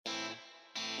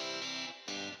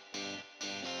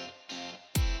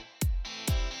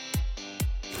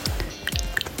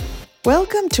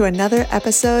Welcome to another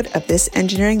episode of This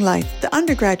Engineering Life, the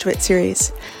undergraduate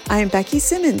series. I am Becky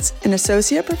Simmons, an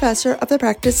associate professor of the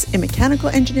practice in mechanical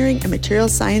engineering and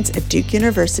materials science at Duke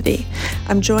University.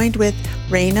 I'm joined with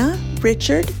Raina,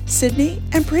 Richard, Sydney,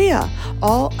 and Priya,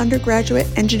 all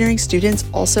undergraduate engineering students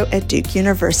also at Duke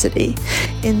University.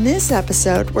 In this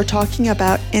episode, we're talking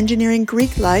about engineering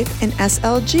Greek life and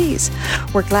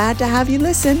SLGs. We're glad to have you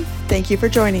listen. Thank you for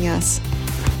joining us.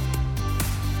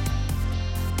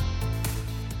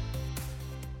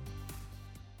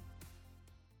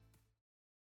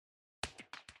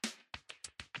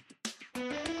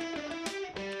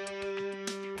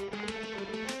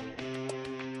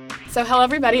 So hello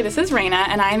everybody, this is Raina,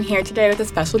 and I am here today with a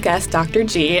special guest, Dr.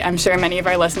 G. I'm sure many of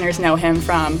our listeners know him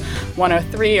from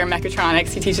 103 or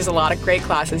Mechatronics. He teaches a lot of great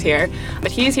classes here.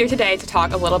 But he's here today to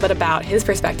talk a little bit about his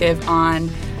perspective on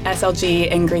SLG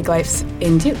and Greek life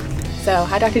in Duke. So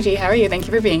hi Dr. G, how are you? Thank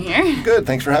you for being here. Good,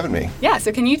 thanks for having me. Yeah,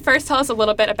 so can you first tell us a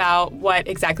little bit about what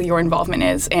exactly your involvement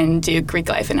is in Duke Greek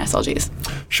life and SLGs?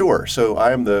 Sure. So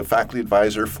I am the faculty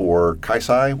advisor for Chi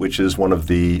Psi, which is one of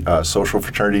the social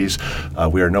fraternities.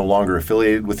 We are no longer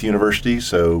affiliated with the university,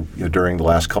 so during the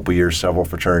last couple years, several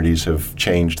fraternities have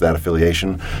changed that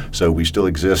affiliation. So we still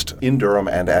exist in Durham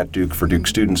and at Duke for Duke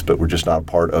students, but we're just not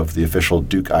part of the official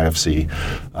Duke IFC.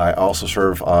 I also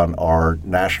serve on our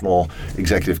National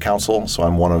Executive Council, so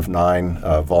I'm one of 9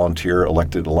 volunteer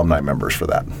elected alumni members for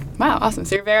that. Wow, awesome.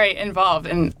 So you're very involved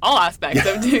in all aspects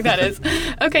of Duke, that is.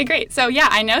 Okay, great. So yeah,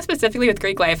 I know specifically with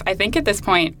Greek life, I think at this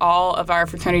point, all of our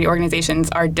fraternity organizations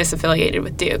are disaffiliated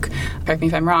with Duke. Correct me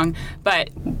if I'm wrong, but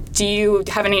do you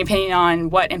have any opinion on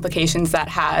what implications that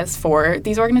has for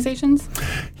these organizations?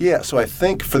 Yeah, so I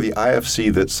think for the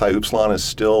IFC that Psi Upsilon is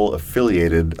still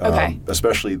affiliated, okay.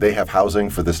 Especially they have housing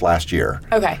for this last year.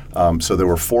 Okay. So there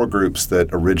were 4 groups that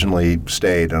originally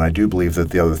stayed, and I do believe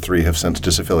that the other 3 have since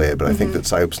disaffiliated, but I think that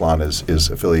Psi Upsilon is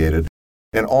affiliated.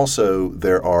 And also,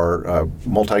 there are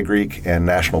multi-Greek and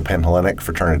national Panhellenic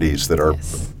fraternities that are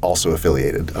also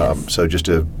affiliated. So just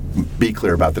to be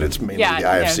clear about that, it's mainly the IFC.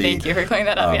 Yeah, thank you for clearing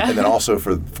that up. And then also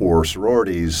for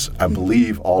sororities, I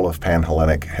believe all of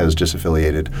Panhellenic has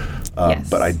disaffiliated.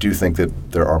 But I do think that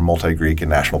there are multi-Greek and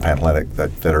national Panhellenic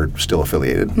that are still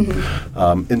affiliated.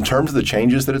 In terms of the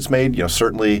changes that it's made,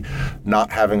 certainly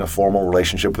not having a formal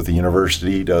relationship with the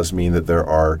university does mean that there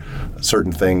are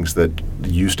certain things that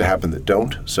used to happen that don't.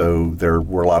 So there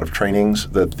were a lot of trainings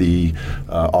that the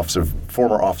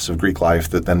former Office of Greek Life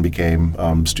that then became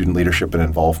Student Leadership and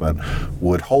Involvement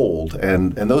would hold.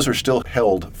 And those are still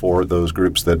held for those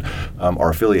groups that are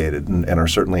affiliated and are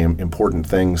certainly important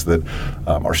things that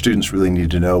our students really need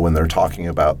to know when they're talking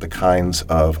about the kinds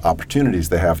of opportunities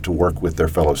they have to work with their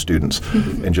fellow students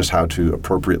and just how to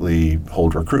appropriately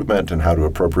hold recruitment and how to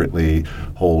appropriately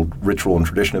hold ritual and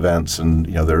tradition events. And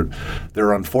there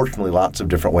are unfortunately lots of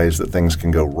different ways that things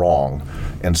can go wrong.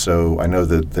 And so I know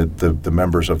that the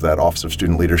members of that Office of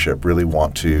Student Leadership really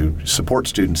want to support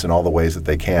students in all the ways that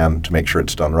they can to make sure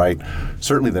it's done right.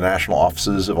 Certainly the national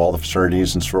offices of all the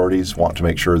fraternities and sororities want to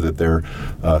make sure that their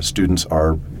students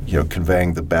are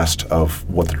conveying the best of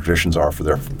what the traditions are for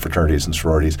their fraternities and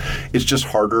sororities. It's just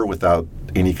harder without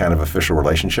any kind of official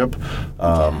relationship.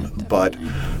 But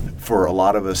for a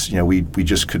lot of us, we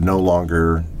just could no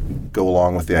longer go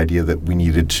along with the idea that we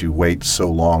needed to wait so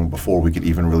long before we could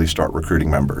even really start recruiting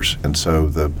members. And so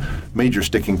the major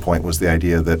sticking point was the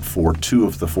idea that for 2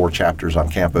 of the 4 chapters on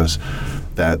campus,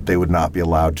 that they would not be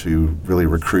allowed to really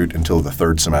recruit until the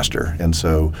 3rd semester. And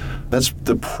so that's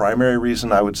the primary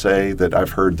reason I would say that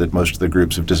I've heard that most of the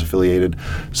groups have disaffiliated.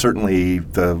 Certainly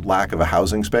the lack of a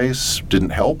housing space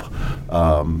didn't help.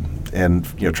 And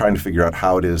trying to figure out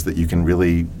how it is that you can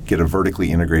really get a vertically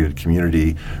integrated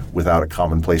community without a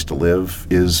common place to live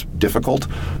is difficult.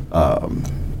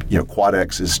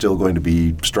 Quad-X is still going to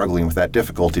be struggling with that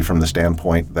difficulty from the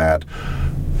standpoint that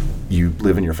you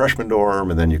live in your freshman dorm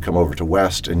and then you come over to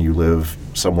West and you live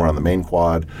somewhere on the main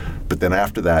quad, but then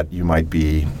after that you might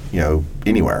be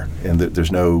anywhere, and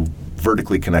there's no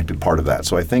vertically connected part of that.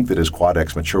 So I think that as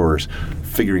Quad-X matures,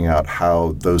 figuring out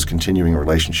how those continuing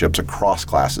relationships across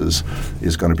classes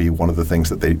is going to be one of the things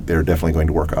that they're definitely going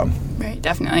to work on. Right,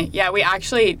 definitely. Yeah, we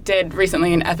actually did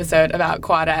recently an episode about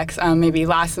Quad-X, maybe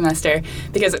last semester,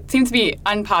 because it seems to be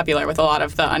unpopular with a lot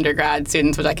of the undergrad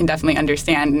students, which I can definitely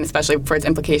understand, and especially for its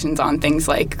implications on things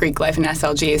like Greek life and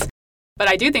SLGs. But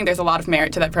I do think there's a lot of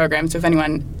merit to that program, so if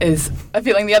anyone is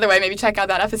feeling the other way, maybe check out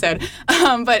that episode.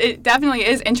 But it definitely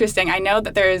is interesting. I know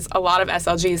that there's a lot of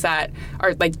SLGs that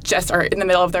are just in the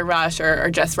middle of their rush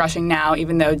or just rushing now,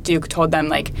 even though Duke told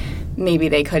them maybe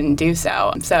they couldn't do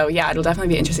so. So yeah, it'll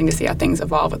definitely be interesting to see how things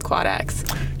evolve with Quad-X.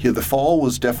 the fall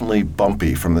was definitely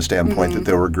bumpy from the standpoint that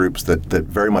there were groups that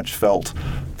very much felt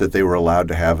that they were allowed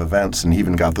to have events and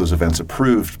even got those events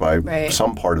approved by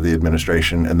some part of the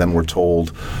administration, and then were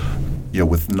told,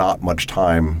 with not much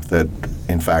time, that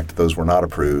in fact those were not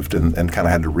approved, and kind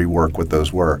of had to rework what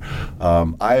those were.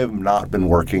 I have not been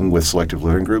working with selective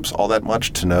living groups all that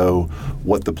much to know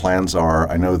what the plans are.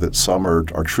 I know that some are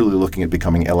truly looking at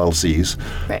becoming LLCs.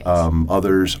 Right.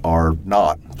 Others are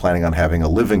not planning on having a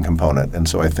living component. And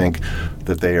so I think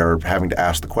that they are having to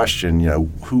ask the question,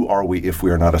 who are we if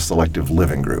we are not a selective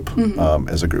living group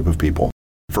as a group of people?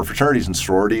 For fraternities and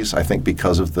sororities, I think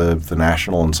because of the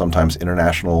national and sometimes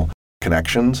international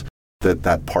connections,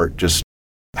 that part just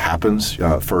happens.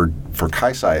 For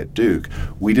Chi Psi at Duke,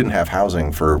 we didn't have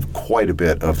housing for quite a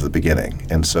bit of the beginning,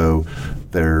 and so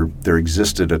there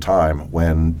existed a time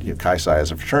when Chi Psi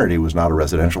as a fraternity was not a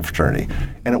residential fraternity,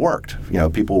 and it worked.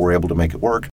 People were able to make it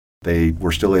work. They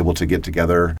were still able to get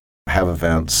together, have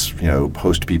events,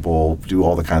 host people, do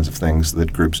all the kinds of things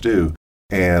that groups do.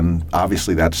 And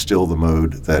obviously that's still the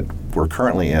mode that we're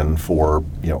currently in for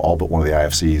all but one of the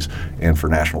IFCs and for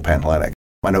National Panhellenic.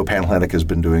 I know Panhellenic has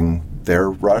been doing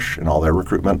their rush and all their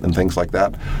recruitment and things like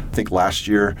that. I think last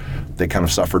year they kind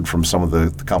of suffered from some of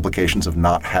the complications of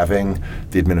not having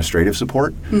the administrative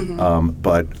support.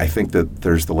 But I think that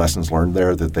there's the lessons learned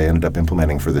there that they ended up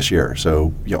implementing for this year.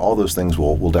 So all those things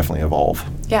will definitely evolve.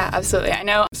 Yeah, absolutely. I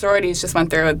know sororities just went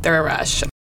through their rush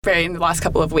in the last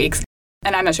couple of weeks.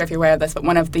 And I'm not sure if you're aware of this, but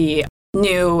one of the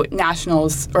new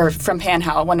nationals, or from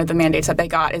Panhell, one of the mandates that they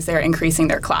got is they're increasing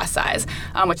their class size,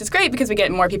 which is great because we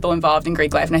get more people involved in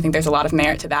Greek life, and I think there's a lot of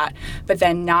merit to that. But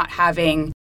then not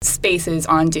having spaces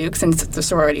on Duke, since the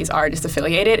sororities are just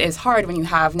affiliated, is hard when you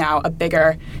have now a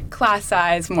bigger class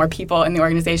size, more people in the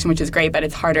organization, which is great, but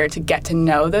it's harder to get to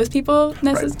know those people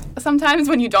sometimes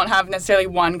when you don't have necessarily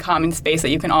one common space that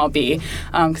you can all be,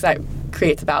 because that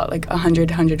creates about 100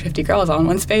 to 150 girls all in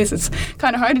one space. It's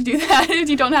kind of hard to do that if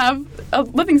you don't have a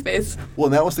living space. Well,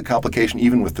 and that was the complication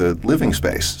even with the living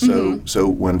space. So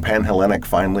when Panhellenic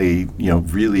finally,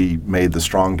 really made the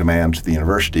strong demand to the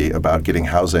university about getting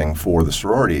housing for the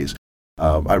sororities,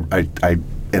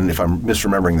 and if I'm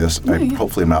misremembering this,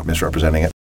 hopefully I'm not misrepresenting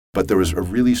it, but there was a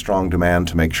really strong demand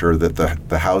to make sure that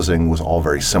the housing was all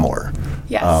very similar.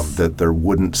 Yes. That there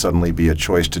wouldn't suddenly be a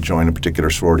choice to join a particular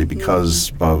sorority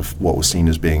because of what was seen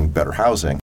as being better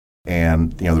housing.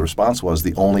 And the response was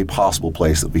the only possible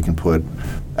place that we can put,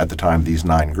 at the time, these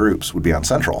 9 groups would be on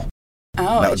Central.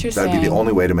 Oh, interesting. That would be the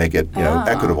only way to make it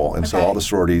equitable. And so all the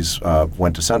sororities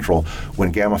went to Central.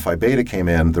 When Gamma Phi Beta came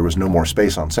in, there was no more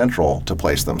space on Central to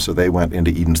place them, so they went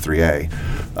into Eden's 3A.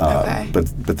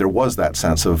 But there was that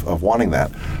sense of wanting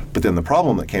that. But then the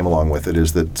problem that came along with it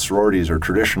is that sororities are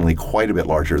traditionally quite a bit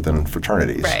larger than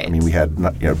fraternities. Right. I mean, we had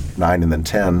 9 and then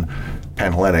 10.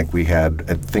 Panhellenic, we had,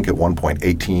 I think at one point,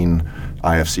 18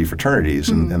 IFC fraternities,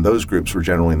 and those groups were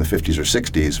generally in the 50s or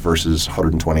 60s versus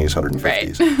 120s,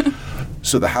 150s. Right.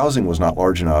 So the housing was not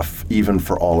large enough even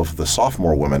for all of the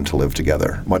sophomore women to live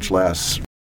together, much less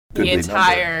the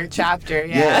entire chapter,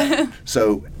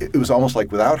 So it was almost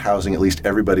like without housing, at least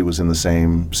everybody was in the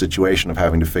same situation of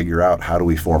having to figure out how do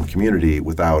we form community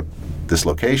without this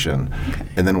location. Okay.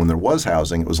 And then when there was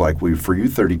housing, it was like, for you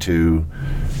 32,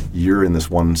 you're in this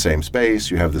one same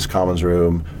space, you have this commons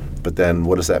room, but then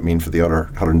what does that mean for the other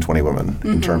 120 women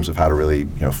in terms of how to really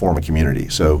form a community?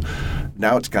 So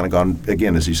now it's kind of gone,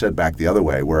 again, as you said, back the other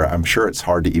way, where I'm sure it's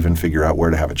hard to even figure out where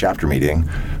to have a chapter meeting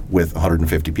with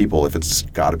 150 people if it's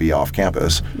got to be off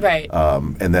campus. Right.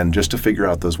 And then just to figure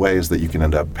out those ways that you can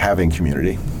end up having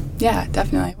community. Yeah,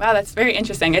 definitely. Wow, that's very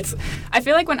interesting. I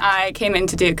feel like when I came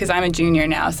into Duke, because I'm a junior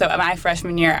now, so my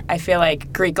freshman year, I feel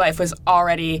like Greek life was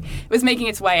making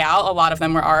its way out. A lot of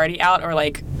them were already out or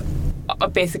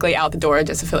basically out the door,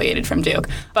 disaffiliated from Duke.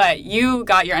 But you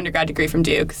got your undergrad degree from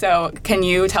Duke, so can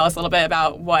you tell us a little bit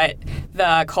about what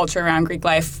the culture around Greek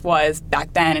life was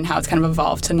back then and how it's kind of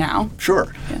evolved to now?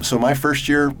 Sure. Yeah. So my first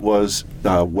year was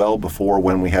well before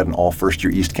when we had an all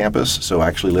first-year East campus, so I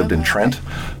actually lived in Trent.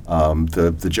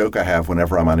 The joke I have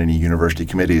whenever I'm on any university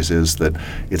committees is that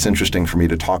it's interesting for me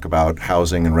to talk about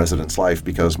housing and residence life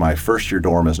because my first-year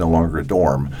dorm is no longer a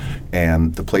dorm,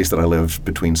 and the place that I lived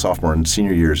between sophomore and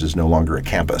senior years is no longer a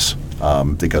campus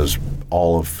because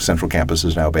all of Central Campus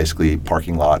is now basically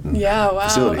parking lot and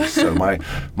facilities. So my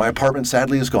apartment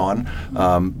sadly is gone,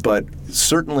 but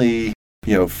certainly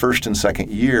first and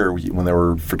second year when there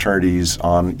were fraternities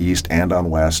on East and on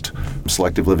West,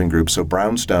 selective living groups. So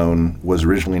Brownstone was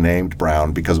originally named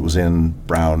Brown because it was in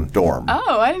Brown dorm.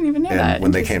 Oh, I didn't even know that. And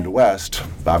when they came to West,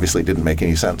 obviously it didn't make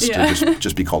any sense to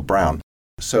just be called Brown.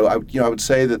 So I would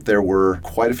say that there were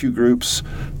quite a few groups.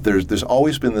 There's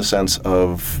always been the sense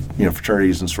of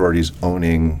fraternities and sororities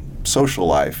owning social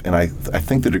life, and I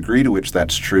think the degree to which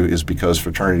that's true is because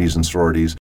fraternities and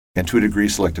sororities, and to a degree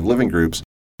selective living groups,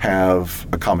 have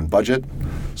a common budget.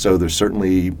 So there's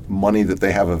certainly money that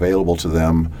they have available to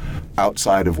them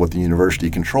outside of what the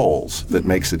university controls that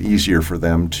makes it easier for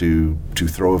them to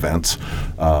throw events.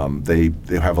 They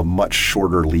have a much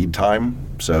shorter lead time.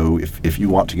 So if you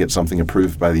want to get something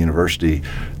approved by the university,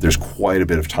 there's quite a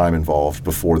bit of time involved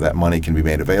before that money can be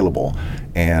made available.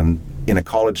 And in a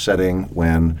college setting,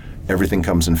 when everything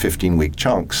comes in 15-week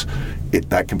chunks,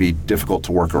 that can be difficult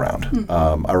to work around.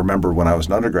 I remember when I was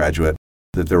an undergraduate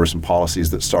that there were some policies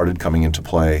that started coming into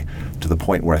play to the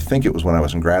point where I think it was when I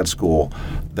was in grad school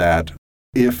that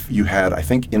if you had, I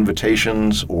think,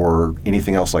 invitations or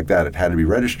anything else like that, it had to be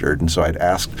registered. And so I'd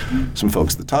asked some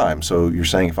folks at the time, so you're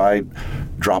saying if I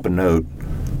drop a note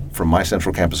from my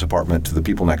central campus apartment to the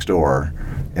people next door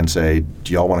and say,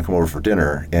 do y'all want to come over for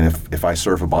dinner? And if I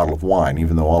serve a bottle of wine,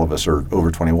 even though all of us are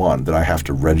over 21, that I have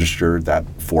to register that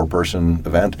 4-person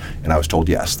event? And I was told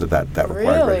yes, that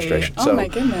required registration. Oh, so my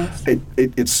goodness.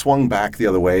 It swung back the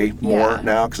other way more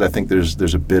now, because I think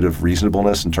there's a bit of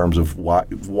reasonableness in terms of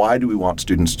why do we want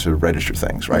students to register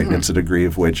things, right? And it's a degree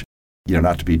of which,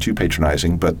 not to be too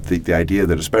patronizing, but the idea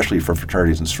that especially for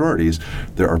fraternities and sororities,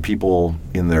 there are people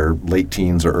in their late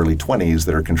teens or early 20s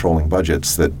that are controlling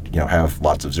budgets that have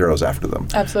lots of zeros after them.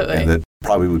 Absolutely. And that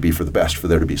probably would be for the best for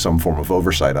there to be some form of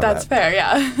oversight on That's that.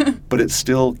 That's fair, yeah. But it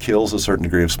still kills a certain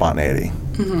degree of spontaneity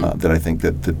that I think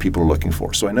that people are looking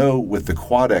for. So I know with the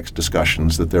QuadX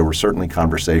discussions that there were certainly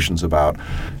conversations about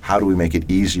how do we make it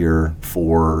easier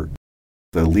for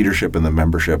the leadership and the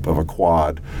membership of a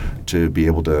quad to be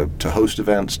able to host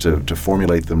events, to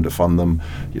formulate them, to fund them.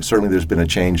 Certainly there's been a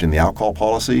change in the alcohol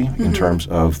policy in terms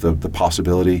of the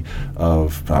possibility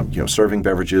of serving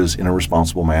beverages in a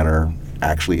responsible manner,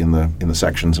 actually in the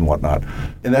sections and whatnot.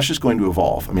 And that's just going to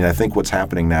evolve. I mean, I think what's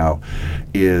happening now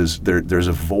is there's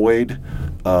a void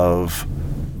of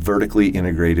vertically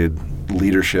integrated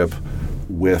leadership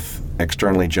with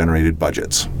externally generated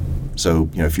budgets. So,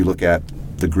 if you look at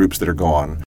the groups that are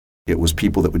gone, it was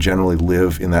people that would generally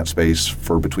live in that space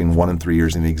for between 1 and 3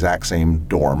 years in the exact same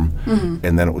dorm.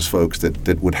 And then it was folks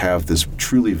that would have this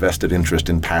truly vested interest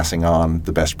in passing on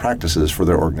the best practices for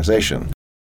their organization.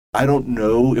 I don't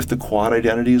know if the quad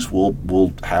identities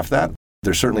will have that.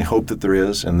 There's certainly hope that there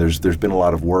is, and there's been a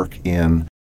lot of work in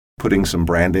putting some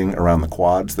branding around the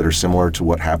quads that are similar to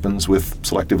what happens with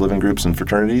selective living groups and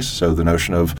fraternities. So the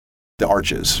notion of the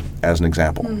arches, as an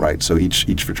example, right? So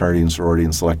each fraternity and sorority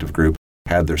and selective group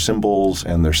had their symbols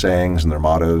and their sayings and their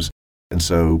mottos. And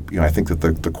so, I think that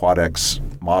the QuadX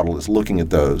model is looking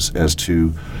at those as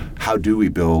to how do we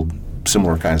build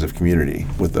similar kinds of community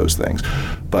with those things.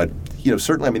 But,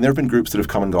 certainly, there have been groups that have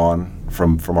come and gone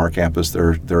from our campus.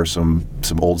 There are some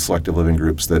old selective living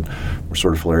groups that were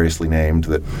sort of hilariously named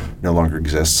that no longer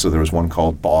exist. So there was one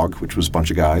called BOG, which was a bunch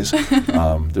of guys.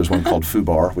 There's one called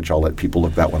FUBAR, which I'll let people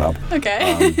look that one up.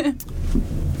 Okay.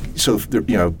 So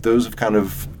those have kind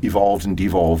of evolved and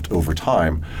devolved over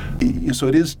time. So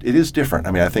it is different.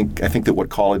 I think that what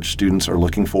college students are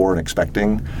looking for and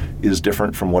expecting is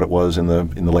different from what it was in the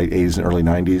late 80s and early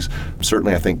 90s.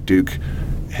 Certainly, I think Duke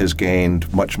has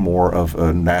gained much more of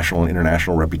a national and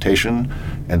international reputation,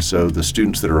 and so the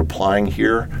students that are applying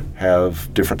here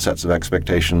have different sets of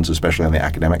expectations, especially on the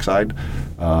academic side,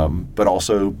 but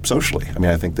also socially.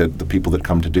 I think that the people that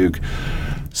come to Duke,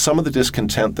 some of the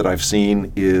discontent that I've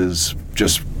seen is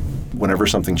just whenever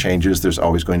something changes, there's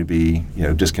always going to be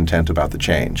discontent about the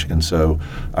change. And so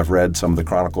I've read some of the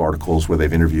Chronicle articles where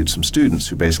they've interviewed some students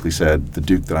who basically said the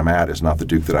Duke that I'm at is not the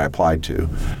Duke that I applied to.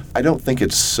 I don't think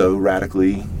it's so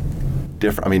radically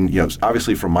different.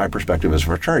 Obviously from my perspective as a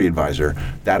fraternity advisor,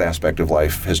 that aspect of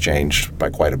life has changed by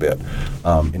quite a bit.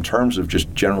 In terms of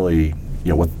just generally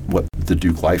what the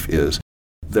Duke life is,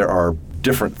 there are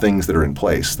different things that are in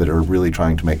place that are really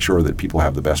trying to make sure that people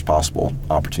have the best possible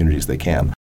opportunities they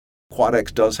can.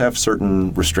 QuadX does have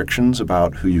certain restrictions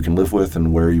about who you can live with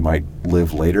and where you might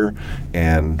live later.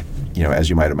 And, as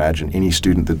you might imagine, any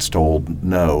student that's told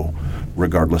no,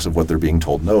 regardless of what they're being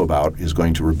told no about, is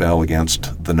going to rebel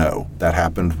against the no. That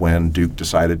happened when Duke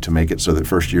decided to make it so that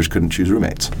first years couldn't choose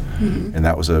roommates. And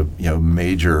that was a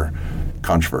major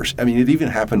controversy. It even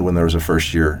happened when there was a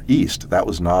first year East. That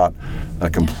was not a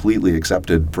completely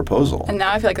accepted proposal. And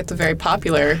now I feel like that's a very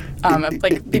popular,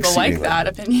 people like that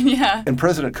opinion, yeah. And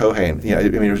President Cohen,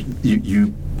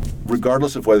 you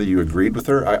regardless of whether you agreed with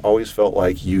her, I always felt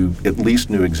like you at least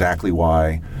knew exactly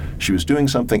why she was doing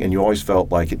something, and you always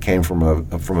felt like it came from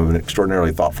an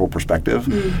extraordinarily thoughtful perspective.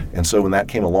 And so when that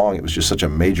came along, it was just such a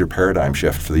major paradigm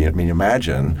shift for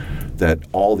imagine that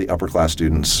all the upper class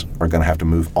students are going to have to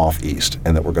move off East,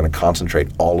 and that we're going to concentrate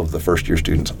all of the first year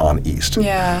students on East.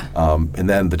 Yeah. And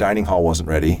then the dining hall wasn't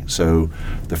ready, so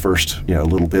the first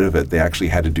little bit of it, they actually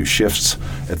had to do shifts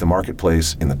at the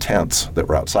marketplace in the tents that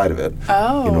were outside of it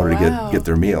in order to get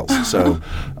their meals. So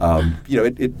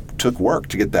it took work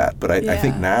to get that, but I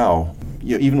think now,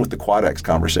 even with the QuadX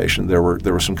conversation, there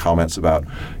were some comments about,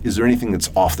 is there anything that's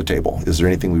off the table? Is there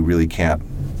anything we really can't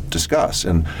discuss?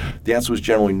 And the answer was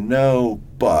generally no,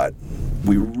 but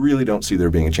we really don't see there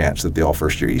being a chance that the all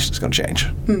first year East is going to change,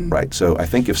 right? So I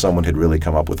think if someone had really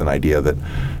come up with an idea that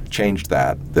changed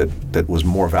that was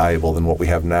more valuable than what we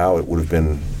have now, it would have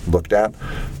been looked at.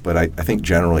 But I think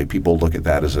generally people look at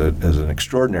that as an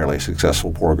extraordinarily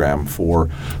successful program for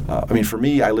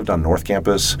me, I lived on North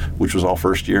Campus, which was all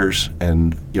first years,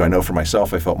 and I know for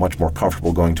myself, I felt much more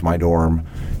comfortable going to my dorm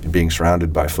and being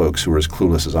surrounded by folks who were as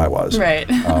clueless as I was. Right.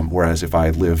 Whereas if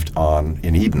I lived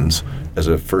in Edens as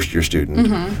a first year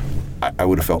student, I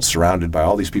would have felt surrounded by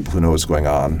all these people who know what's going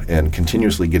on and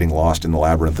continuously getting lost in the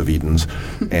labyrinth of Edens,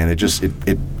 and it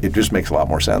just makes a lot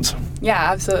more sense.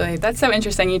 Yeah, absolutely. That's so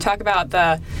interesting. You talk about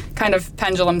the kind of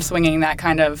pendulum swinging, that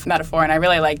kind of metaphor, and I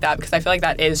really like that because I feel like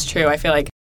that is true. I feel like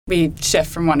we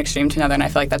shift from one extreme to another, and I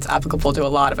feel like that's applicable to a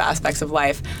lot of aspects of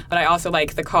life. But I also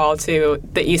like the call to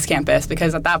the East Campus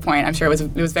because at that point, I'm sure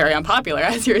it was very unpopular,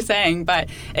 as you were saying, but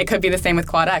it could be the same with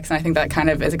QuadX, and I think that kind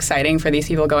of is exciting for these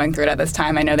people going through it at this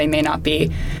time. I know they may not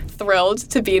be thrilled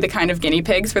to be the kind of guinea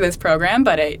pigs for this program,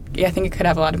 but I think it could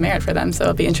have a lot of merit for them, so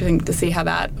it'll be interesting to see how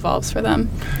that evolves for them.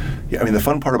 Yeah, the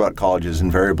fun part about college is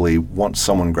invariably once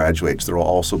someone graduates, there will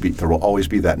always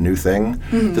be that new thing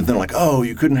that they're like, oh,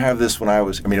 you couldn't have this when I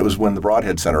was. It was when the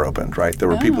Broadhead Center opened, right? There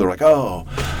were people that were like, oh,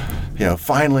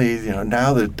 finally,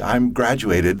 now that I'm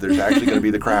graduated, there's actually going to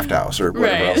be the craft house or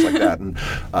whatever else like that. And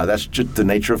that's just the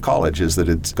nature of college, is that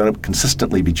it's going to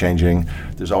consistently be changing.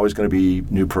 There's always going to be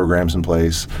new programs in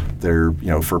place.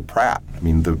 For Pratt,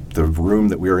 the room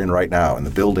that we're in right now and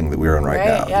the building that we're in right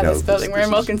now. Yeah, this building. We're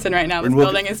in Wilkinson right now. This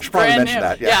building is brand new.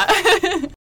 That, yeah.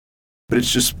 But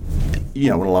it's just, when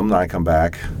alumni come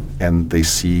back and they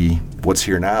see what's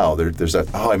here now, there's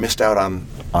that, I missed out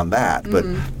on that. But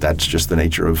that's just the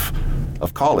nature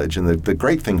of college. And the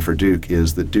great thing for Duke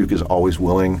is that Duke is always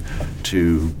willing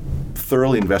to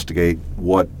thoroughly investigate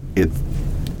what it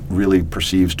really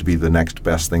perceives to be the next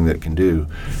best thing that it can do,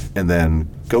 and then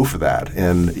go for that.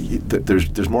 And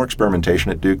there's more experimentation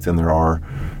at Duke than there are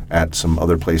at some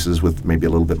other places with maybe a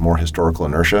little bit more historical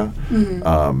inertia.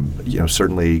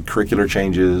 Certainly curricular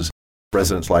changes,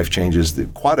 residence life changes. The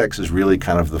QuadX is really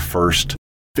kind of the first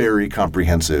very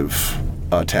comprehensive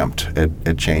attempt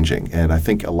at changing. And I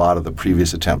think a lot of the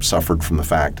previous attempts suffered from the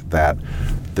fact that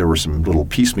there were some little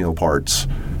piecemeal parts,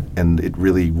 and it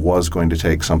really was going to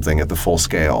take something at the full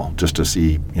scale just to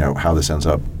see, how this ends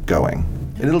up going.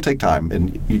 And it'll take time,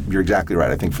 and you're exactly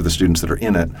right. I think for the students that are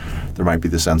in it, there might be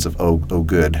the sense of, oh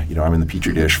good, I'm in the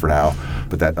petri dish for now.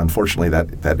 But that, unfortunately,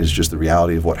 that is just the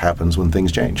reality of what happens when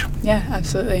things change. Yeah,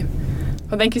 absolutely.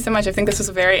 Well, thank you so much. I think this was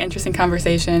a very interesting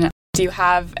conversation. Do you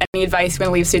have any advice you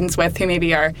want to leave students with who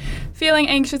maybe are feeling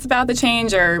anxious about the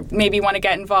change or maybe want to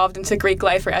get involved into Greek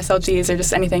life or SLGs, or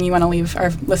just anything you want to leave our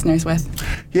listeners with?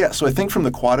 Yeah, so I think from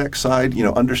the QuadX side,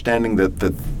 understanding that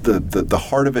the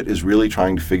heart of it is really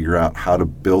trying to figure out how to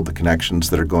build the connections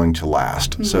that are going to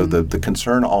last. So the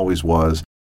concern always was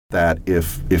that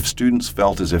if students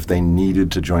felt as if they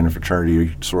needed to join a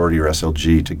fraternity, sorority, or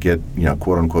SLG to get,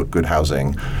 quote-unquote good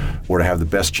housing, or to have the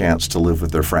best chance to live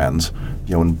with their friends,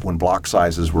 when block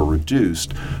sizes were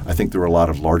reduced, I think there were a lot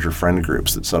of larger friend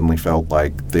groups that suddenly felt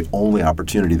like the only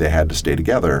opportunity they had to stay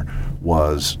together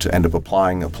was to end up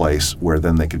applying a place where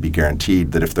then they could be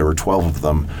guaranteed that if there were 12 of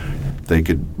them, they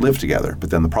could live together. But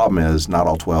then the problem is not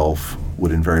all 12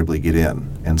 would invariably get in.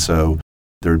 And so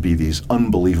there would be these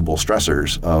unbelievable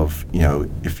stressors of,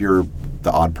 if you're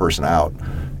the odd person out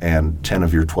and 10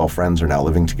 of your 12 friends are now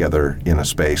living together in a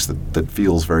space that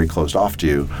feels very closed off to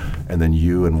you, and then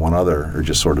you and one other are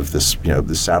just sort of this,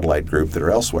 this satellite group that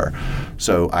are elsewhere.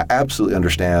 So I absolutely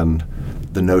understand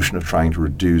the notion of trying to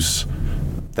reduce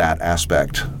that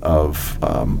aspect of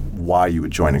why you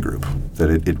would join a group, that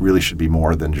it really should be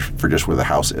more than for just where the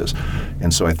house is.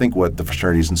 And so I think what the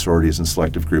fraternities and sororities and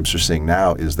selective groups are seeing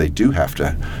now is they do have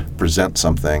to present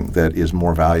something that is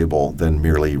more valuable than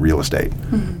merely real estate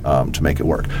to make it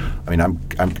work. I mean,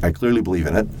 I clearly believe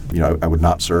in it. I would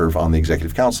not serve on the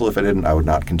executive council if I didn't. I would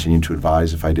not continue to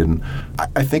advise if I didn't.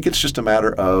 I think it's just a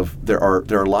matter of there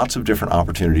are lots of different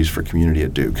opportunities for community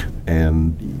at Duke,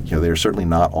 and they're certainly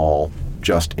not all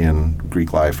just in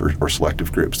Greek life or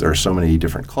selective groups. There are so many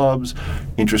different clubs,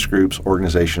 interest groups,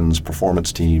 organizations,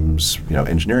 performance teams,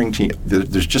 engineering teams.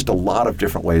 There's just a lot of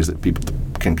different ways that people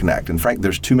can connect. And frankly,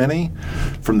 there's too many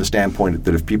from the standpoint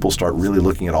that if people start really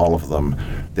looking at all of them,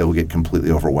 they'll get completely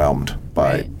overwhelmed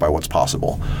by what's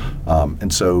possible.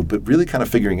 And so, but really kind of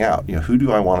figuring out, who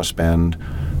do I want to spend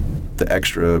the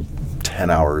extra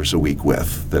 10 hours a week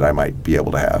with that I might be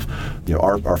able to have.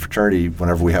 Our fraternity,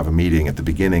 whenever we have a meeting at the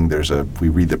beginning, we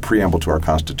read the preamble to our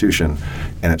Constitution,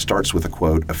 and it starts with a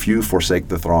quote, "A few forsake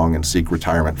the throng and seek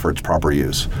retirement for its proper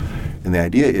use." And the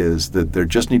idea is that there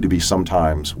just need to be some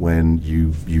times when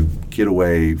you get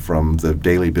away from the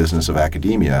daily business of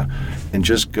academia and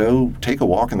just go take a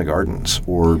walk in the gardens,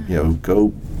 or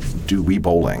go do Wii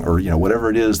bowling, or whatever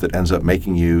it is that ends up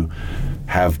making you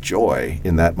have joy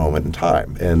in that moment in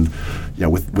time. And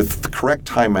with the correct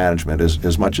time management,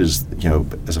 as much as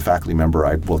as a faculty member,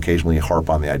 I will occasionally harp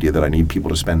on the idea that I need people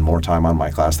to spend more time on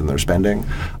my class than they're spending.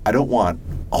 I don't want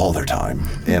all their time,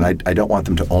 and I don't want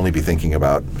them to only be thinking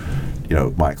about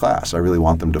my class. I really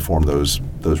want them to form those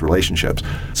relationships.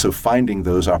 So finding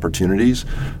those opportunities,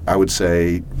 I would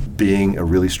say being a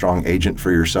really strong agent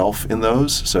for yourself in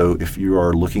those. So if you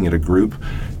are looking at a group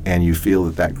and you feel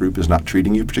that group is not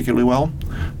treating you particularly well,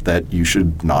 that you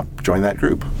should not join that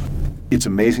group. It's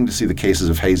amazing to see the cases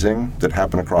of hazing that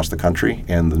happen across the country,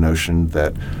 and the notion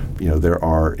that there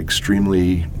are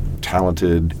extremely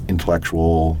talented,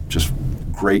 intellectual, just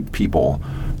great people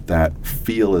that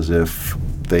feel as if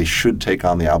they should take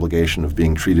on the obligation of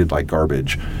being treated like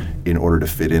garbage in order to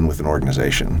fit in with an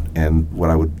organization. And what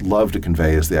I would love to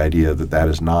convey is the idea that that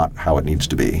is not how it needs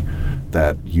to be,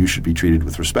 that you should be treated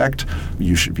with respect,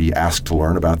 you should be asked to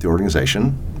learn about the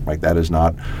organization. Like, that is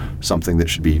not something that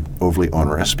should be overly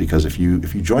onerous, because if you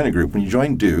join a group, when you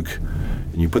join Duke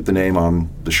and you put the name on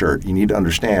the shirt, you need to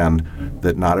understand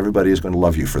that not everybody is going to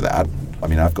love you for that. I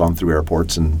mean, I've gone through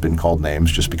airports and been called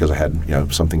names just because I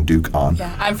had something Duke on.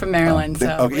 Yeah, I'm from Maryland,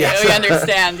 so we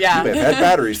understand. Yeah, you may have had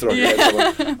batteries thrown your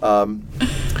head.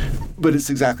 But it's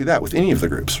exactly that with any of the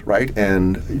groups, right?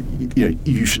 And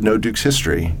you should know Duke's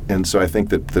history. And so I think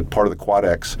that part of the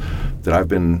Quad-X that I've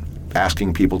been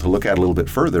asking people to look at a little bit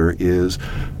further is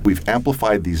we've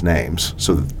amplified these names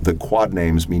so that the quad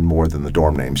names mean more than the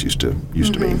dorm names used to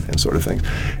mean, and sort of things.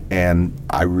 And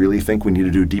I really think we need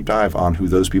to do a deep dive on who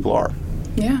those people are.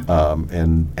 Yeah.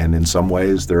 And in some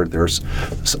ways, there's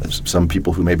some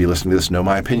people who may be listening to this know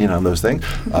my opinion on those things.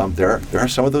 There are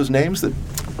some of those names that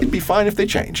it'd be fine if they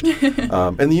changed.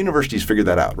 And the universities figured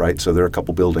that out, right? So there are a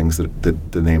couple buildings that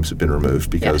the names have been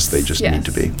removed because they just need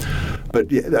to be. But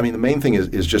I mean, the main thing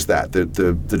is just that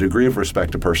the degree of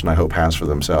respect a person, I hope, has for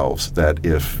themselves, that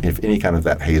if any kind of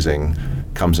that hazing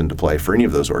comes into play for any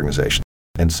of those organizations.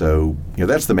 And so,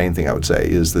 that's the main thing I would say,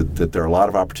 is that there are a lot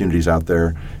of opportunities out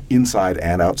there inside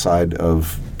and outside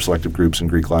of selective groups in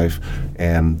Greek life,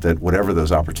 and that whatever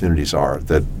those opportunities are,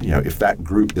 that, if that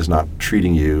group is not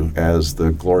treating you as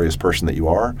the glorious person that you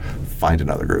are, find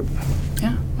another group.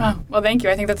 Yeah. Wow. Well, thank you.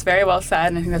 I think that's very well said,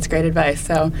 and I think that's great advice.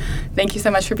 So thank you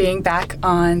so much for being back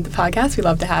on the podcast. We'd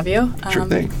love to have you. Sure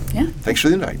thing. Yeah. Thanks for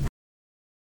the invite.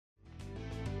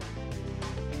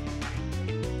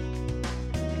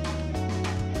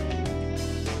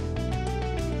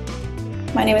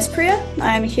 My name is Priya.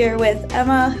 I'm here with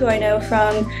Emma, who I know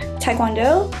from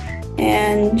Taekwondo,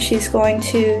 and she's going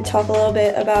to talk a little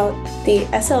bit about the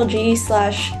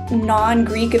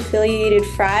SLG/non-Greek affiliated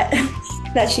frat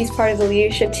that she's part of the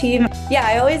leadership team. Yeah,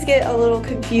 I always get a little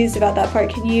confused about that part.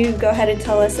 Can you go ahead and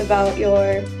tell us about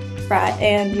your frat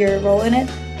and your role in it?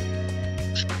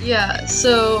 Yeah,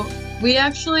 so we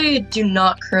actually do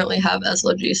not currently have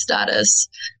SLG status.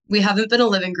 We haven't been a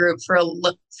living group for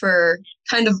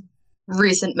kind of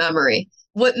recent memory.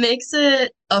 What makes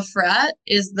it a frat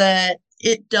is that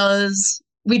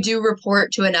we do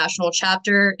report to a national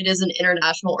chapter. It is an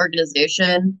international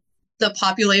organization. The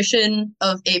population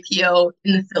of APO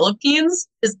in the Philippines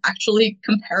is actually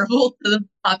comparable to the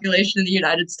population in the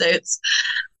United States,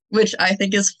 which I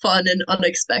think is fun and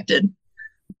unexpected.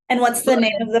 And what's the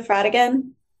name of the frat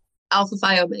again? Alpha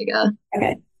Phi Omega.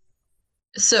 Okay.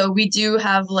 So we do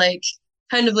have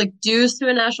kind of dues to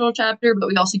a national chapter, but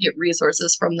we also get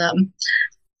resources from them.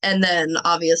 and then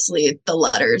obviously the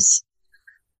letters.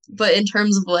 But in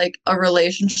terms of like a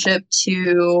relationship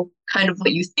to kind of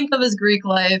what you think of as Greek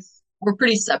life, we're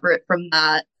pretty separate from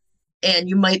that. And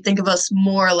you might think of us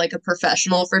more like a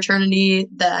professional fraternity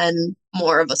than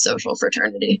more of a social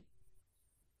fraternity.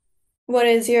 What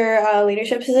is your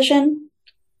leadership position?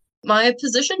 My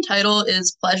position title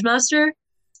is Pledge Master,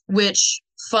 which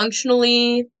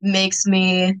functionally makes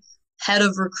me head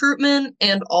of recruitment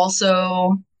and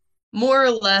also more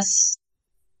or less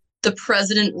the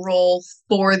president role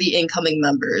for the incoming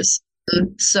members.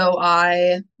 So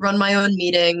I run my own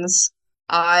meetings.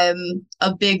 I'm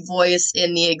a big voice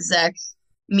in the exec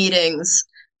meetings,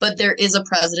 but there is a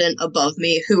president above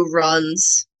me who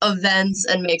runs events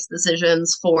and makes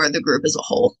decisions for the group as a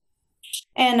whole.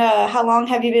 And how long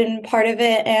have you been part of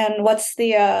it, and what's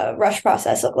the rush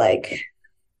process look like?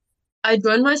 I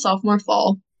joined my sophomore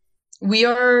fall. We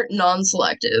are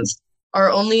non-selective.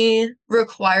 Our only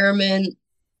requirement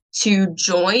to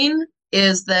join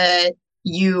is that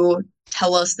you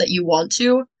tell us that you want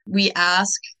to. We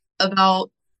ask about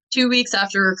 2 weeks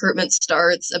after recruitment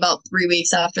starts, about 3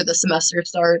 weeks after the semester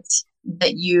starts,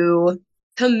 that you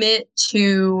commit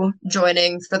to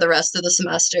joining for the rest of the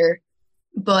semester.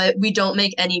 But we don't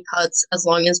make any cuts as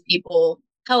long as people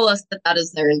tell us that that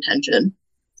is their intention.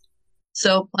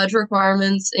 So pledge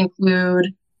requirements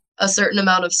include a certain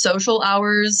amount of social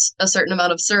hours, a certain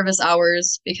amount of service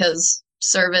hours, because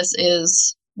service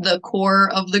is the core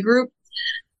of the group,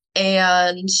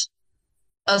 and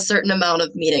a certain amount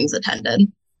of meetings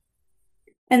attended.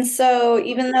 And so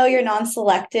even though you're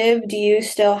non-selective, do you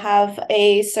still have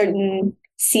a certain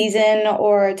season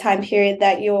or time period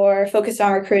that you're focused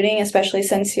on recruiting, especially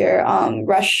since you're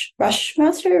rush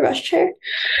chair?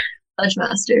 Pledge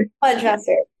master. Pledge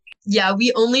master. Yeah,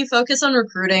 we only focus on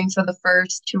recruiting for the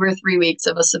first 2 or 3 weeks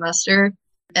of a semester,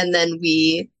 and then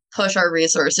we push our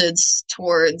resources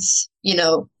towards,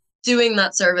 doing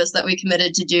that service that we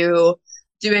committed to do,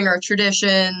 doing our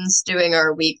traditions, doing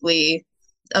our weekly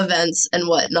events and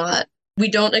whatnot. We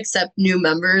don't accept new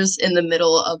members in the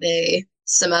middle of a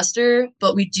semester,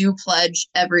 but we do pledge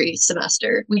every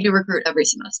semester. We do recruit every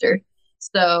semester.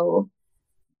 So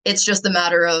it's just a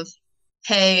matter of,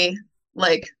 hey,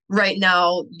 like right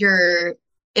now you're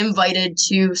invited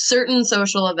to certain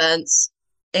social events,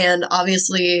 and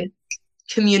obviously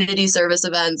community service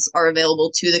events are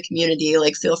available to the community,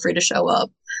 like feel free to show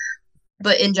up.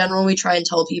 But in general, we try and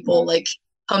tell people like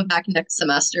come back next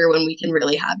semester when we can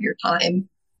really have your time.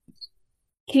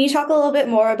 Can you talk a little bit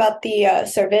more about the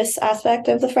service aspect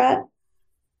of the frat?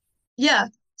 Yeah,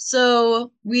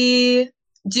 so we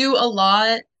do a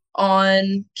lot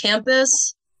on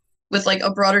campus, with like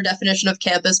a broader definition of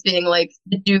campus being like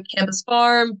the Duke Campus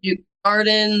Farm, Duke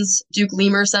Gardens, Duke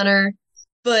Lemur Center.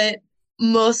 But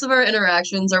most of our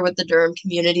interactions are with the Durham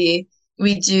community.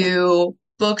 We do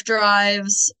book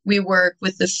drives. We work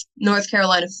with the North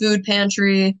Carolina Food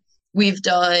Pantry. We've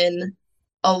done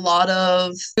a lot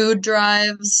of food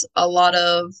drives, a lot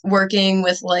of working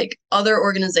with like other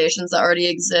organizations that already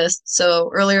exist.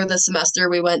 So earlier this semester,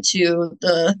 we went to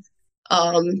the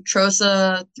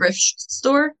Trosa thrift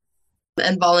store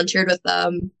and volunteered with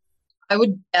them. I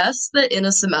would guess that in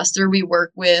a semester we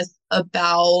work with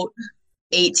about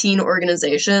 18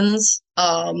 organizations,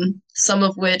 some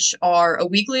of which are a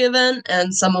weekly event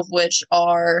and some of which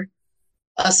are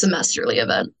a semesterly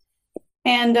event.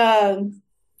 And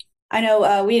I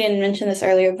know we didn't mention this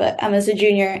earlier, but I'm as a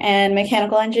junior and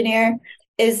mechanical engineer.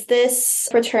 Is this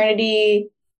fraternity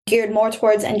geared more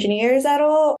towards engineers at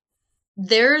all?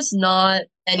 There's not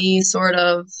any sort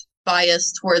of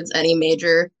bias towards any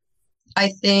major. I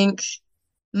think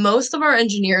most of our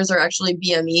engineers are actually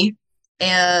BME,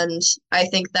 and I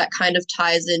think that kind of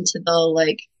ties into the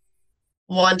like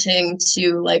wanting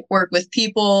to like work with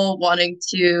people, wanting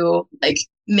to like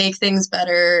make things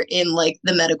better in like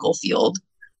the medical field.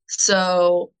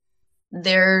 So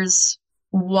there's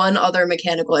one other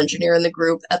mechanical engineer in the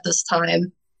group at this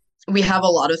time. We have a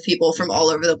lot of people from all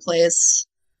over the place.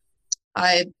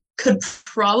 I could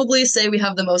probably say we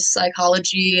have the most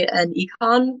psychology and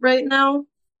econ right now,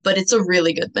 but it's a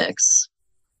really good mix.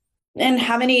 And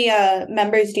how many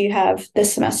members do you have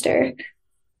this semester?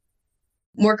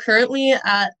 We're currently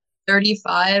at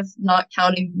 35, not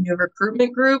counting the new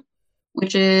recruitment group,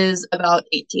 which is about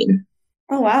 18.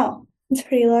 Oh, wow. That's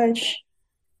pretty large.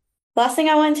 Last thing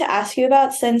I wanted to ask you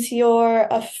about, since you're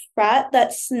a frat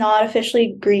that's not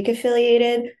officially Greek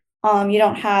affiliated, you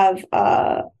don't have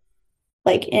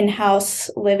like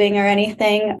in-house living or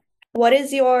anything. What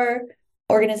is your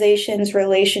organization's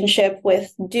relationship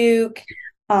with Duke,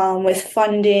 with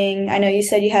funding? I know you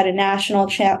said you had a national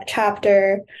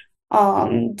chapter.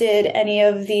 Did any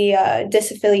of the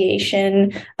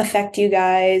disaffiliation affect you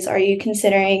guys? Are you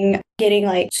considering getting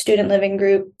like student living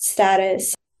group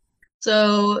status?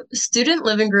 So student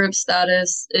living group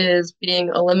status is being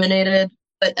eliminated,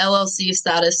 but LLC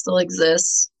status still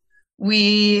exists.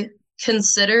 We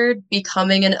considered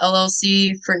becoming an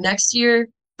LLC for next year,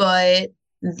 but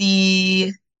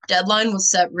the deadline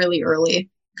was set really early,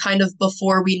 kind of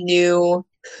before we knew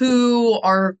who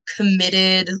our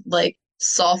committed like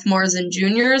sophomores and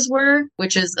juniors were,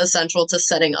 which is essential to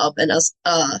setting up an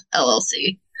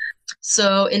LLC.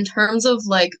 So in terms of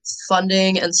like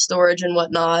funding and storage and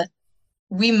whatnot,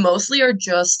 we mostly are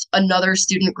just another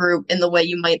student group in the way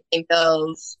you might think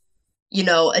of, you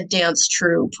know, a dance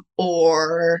troupe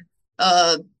or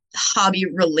a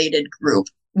hobby-related group.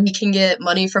 We can get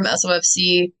money from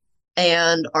SOFC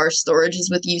and our storage is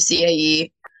with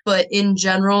UCAE. But in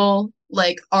general,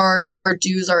 like our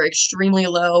dues are extremely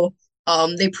low.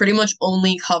 They pretty much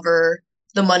only cover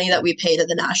the money that we pay to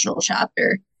the national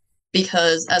chapter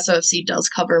because SOFC does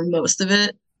cover most of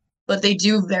it. But they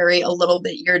do vary a little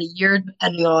bit year to year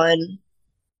depending on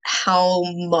how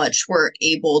much we're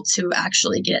able to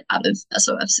actually get out of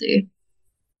SOFC.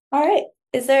 All right.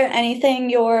 Is there anything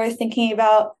you're thinking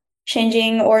about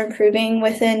changing or improving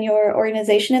within your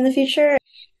organization in the future?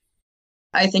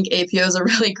 I think APO is a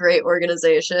really great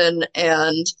organization,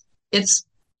 and it's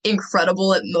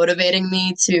incredible at motivating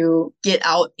me to get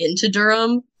out into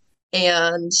Durham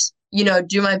and, you know,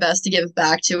 do my best to give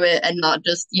back to it and not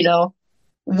just, you know,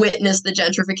 witness the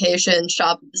gentrification,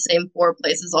 shop at the same 4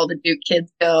 places all the Duke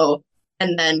kids go,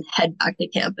 and then head back to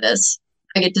campus.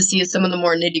 I get to see some of the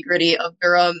more nitty-gritty of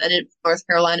Durham and in North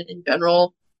Carolina in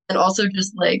general, and also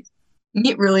just like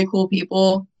meet really cool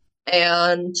people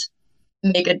and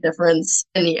make a difference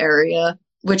in the area,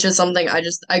 which is something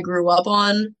I grew up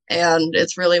on, and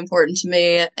it's really important to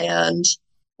me. And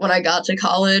when I got to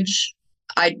college,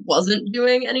 I wasn't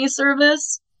doing any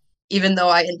service, even though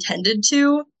I intended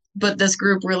to. But this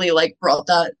group really like brought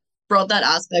that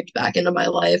aspect back into my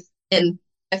life in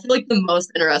I feel like the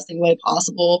most interesting way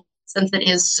possible, since it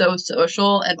is so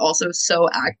social and also so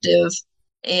active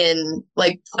in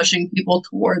like pushing people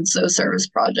towards those service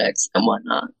projects and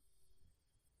whatnot.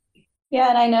 Yeah,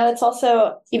 and I know it's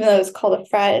also, even though it's called a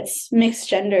frat, it's mixed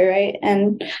gender, right?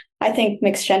 And I think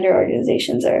mixed gender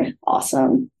organizations are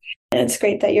awesome. And it's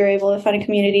great that you're able to find a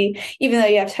community, even though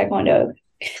you have Taekwondo,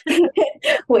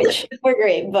 which we're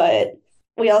great, but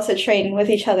we also train with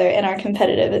each other and are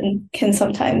competitive and can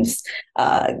sometimes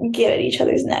get at each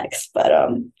other's necks. But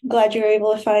I'm glad you were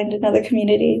able to find another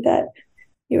community that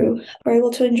you were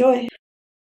able to enjoy.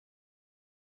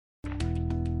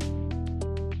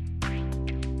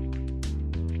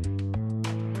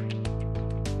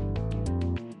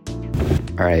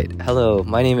 All right. Hello,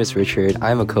 my name is Richard.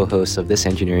 I'm a co-host of This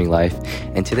Engineering Life,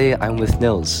 and today I'm with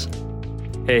Nils.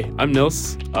 Hey, I'm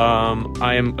Nils.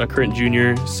 I am a current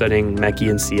junior studying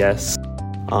Mechie and CS,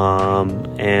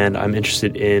 and I'm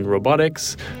interested in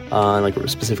robotics, like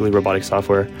specifically robotic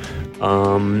software.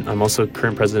 I'm also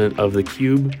current president of The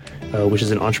Cube, which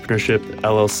is an entrepreneurship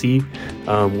LLC.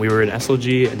 We were in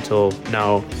SLG until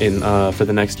now. For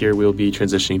the next year, we'll be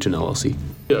transitioning to an LLC.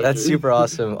 That's super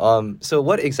awesome. So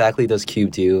what exactly does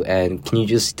Cube do? And can you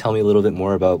just tell me a little bit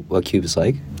more about what Cube is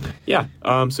like? Yeah.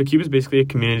 So Cube is basically a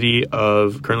community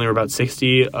of, currently we're about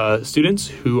 60 students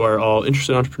who are all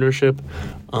interested in entrepreneurship.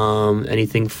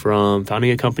 Anything from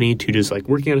founding a company to just like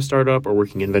working at a startup or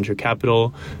working in venture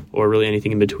capital or really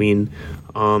anything in between.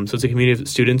 So it's a community of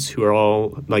students who are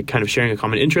all like kind of sharing a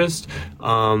common interest.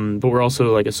 But we're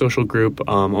also like a social group,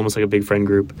 almost like a big friend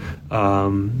group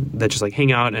that just like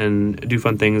hang out and do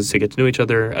fun things to get to know each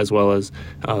other, as well as,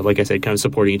 like I said, kind of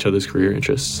supporting each other's career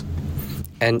interests.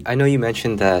 And I know you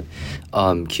mentioned that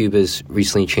Cube is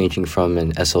recently changing from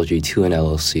an SLG to an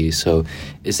LLC. So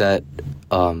is that,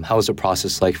 how is the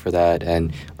process like for that?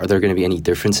 And are there going to be any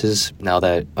differences now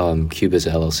that Cube is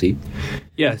an LLC?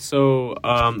 Yeah, so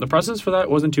the process for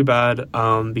that wasn't too bad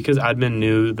because admin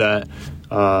knew that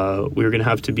we were going to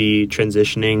have to be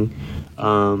transitioning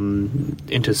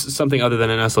into something other than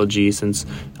an SLG since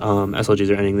SLGs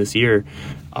are ending this year.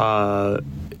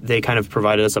 They kind of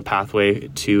provided us a pathway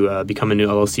to become a new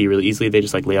LLC really easily. They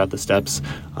just like lay out the steps.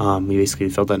 We basically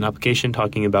filled out an application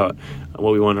talking about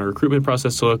what we want our recruitment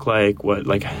process to look like,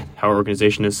 how our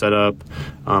organization is set up.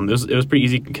 It was pretty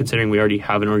easy considering we already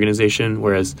have an organization,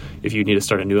 whereas if you need to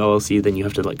start a new LLC, then you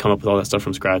have to like come up with all that stuff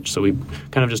from scratch. So we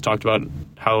kind of just talked about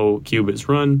how Cube is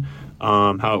run,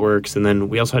 how it works, and then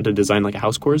we also had to design like a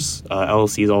house course.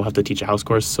 LLCs all have to teach a house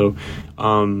course, so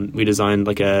we designed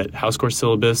like a house course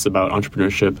syllabus about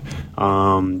entrepreneurship,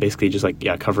 basically just like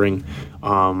covering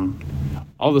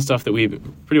all the stuff that we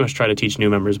pretty much try to teach new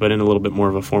members, but in a little bit more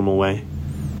of a formal way.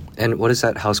 And what does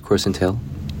that house course entail?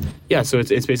 Yeah, so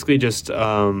it's basically just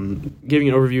giving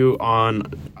an overview on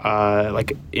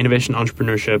like innovation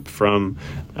entrepreneurship from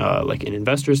like an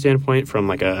investor standpoint, from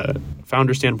like a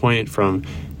founder standpoint, from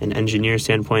an engineer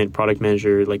standpoint, product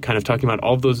manager, like kind of talking about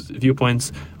all of those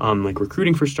viewpoints, like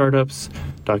recruiting for startups,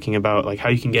 talking about like how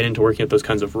you can get into working at those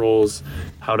kinds of roles,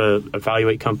 how to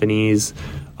evaluate companies,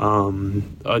 a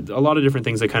lot of different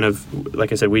things that kind of,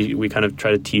 like I said, we kind of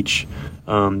try to teach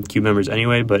CUBE members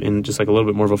anyway, but in just like a little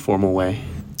bit more of a formal way.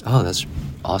 Oh, that's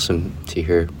awesome to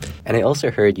hear. And I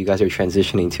also heard you guys are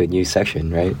transitioning to a new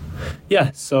section, right? Yeah,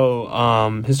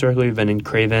 so historically we've been in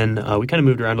Craven. We kind of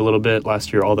moved around a little bit.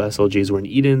 Last year all the SLGs were in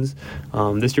Edens.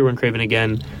 This year we're in Craven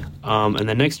again. And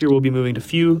then next year we'll be moving to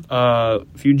Few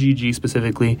GG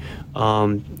specifically.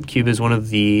 CUBE is one of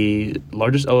the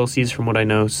largest LLCs from what I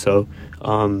know, so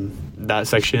that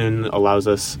section allows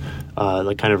us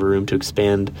like kind of a room to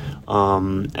expand.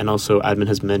 And also admin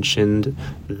has mentioned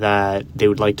that they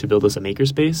would like to build us a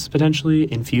makerspace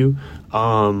potentially in Few,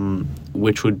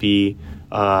 which would be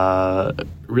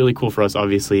really cool for us.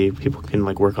 Obviously, people can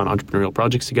like work on entrepreneurial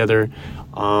projects together.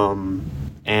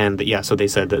 And yeah, so they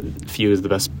said that Few is the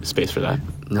best space for that.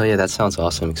 No, yeah, that sounds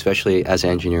awesome, especially as an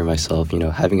engineer myself,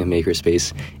 having a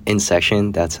makerspace in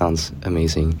section, that sounds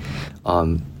amazing.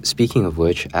 Speaking of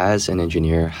which, as an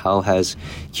engineer, how has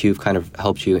CUBE kind of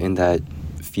helped you in that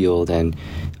field? And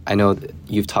I know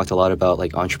you've talked a lot about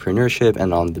like entrepreneurship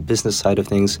and on the business side of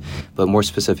things, but more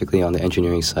specifically on the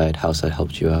engineering side, how's that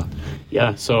helped you out?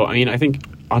 Yeah, so I mean, I think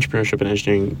entrepreneurship and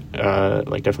engineering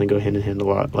like definitely go hand in hand a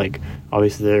lot. Like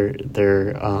obviously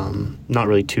they're not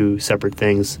really two separate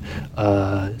things.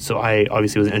 So I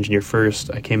obviously was an engineer first.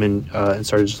 I came in and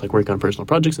started just like working on personal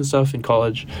projects and stuff in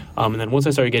college. And then once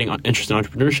I started getting interested in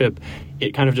entrepreneurship,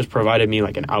 it kind of just provided me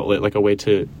like an outlet, like a way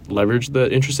to leverage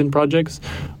the interest in projects.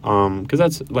 Because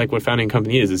that's like what founding a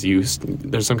company is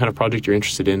there's some kind of project you're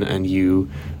interested in and you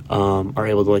are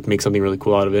able to like make something really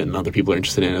cool out of it and other people are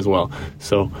interested in it as well.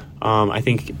 So I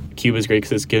think CUBE is great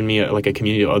because it's given me a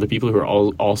community of other people who are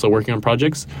also working on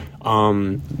projects,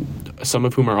 some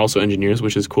of whom are also engineers,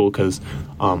 which is cool because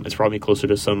it's brought me closer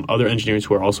to some other engineers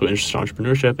who are also interested in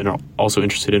entrepreneurship and are also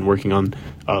interested in working on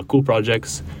cool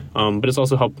projects. But it's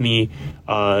also helped me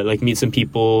meet some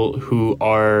people who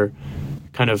are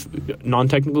kind of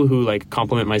non-technical who like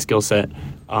complement my skill set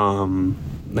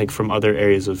from other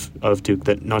areas of Duke,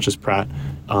 that not just Pratt,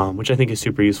 which I think is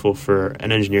super useful for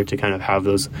an engineer to kind of have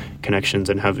those connections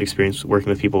and have experience working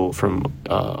with people from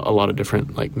a lot of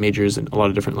different like majors and a lot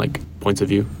of different like points of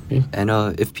view. Yeah. And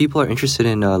if people are interested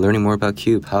in learning more about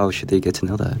CUBE, how should they get to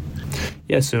know that?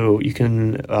 Yeah, so you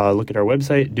can look at our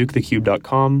website,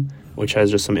 dukethecube.com, which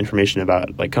has just some information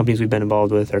about like companies we've been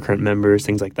involved with, our current members,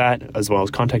 things like that, as well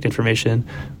as contact information.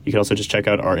 You can also just check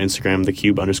out our Instagram,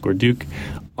 thecube_Duke.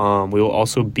 We will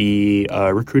also be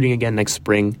recruiting again next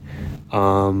spring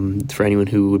for anyone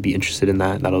who would be interested in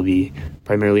that. That'll be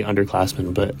primarily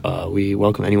underclassmen, but we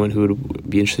welcome anyone who would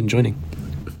be interested in joining.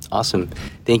 Awesome.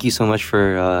 Thank you so much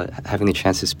for having the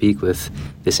chance to speak with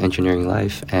This Engineering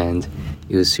Life, and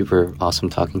it was super awesome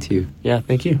talking to you. Yeah,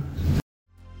 thank you.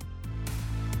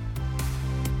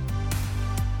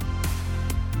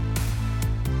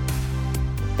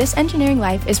 This Engineering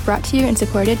Life is brought to you and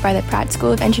supported by the Pratt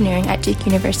School of Engineering at Duke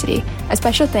University. A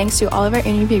special thanks to all of our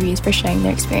interviewees for sharing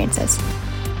their experiences.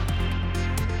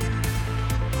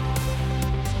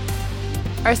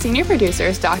 Our senior producer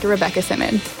is Dr. Rebecca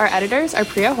Simmons. Our editors are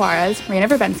Priya Juarez, Raina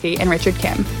Verbensky, and Richard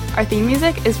Kim. Our theme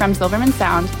music is from Silverman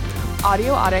Sound,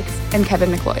 Audio Audix, and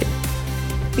Kevin McLeod.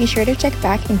 Be sure to check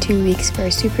back in 2 weeks for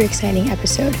a super exciting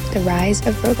episode, The Rise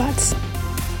of Robots.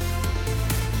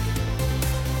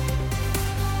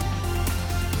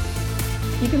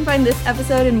 You can find this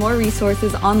episode and more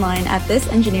resources online at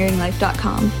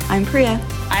thisengineeringlife.com. I'm Priya.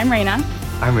 I'm Raina.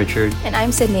 I'm Richard. And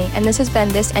I'm Sydney, and this has been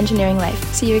This Engineering Life.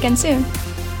 See you again soon.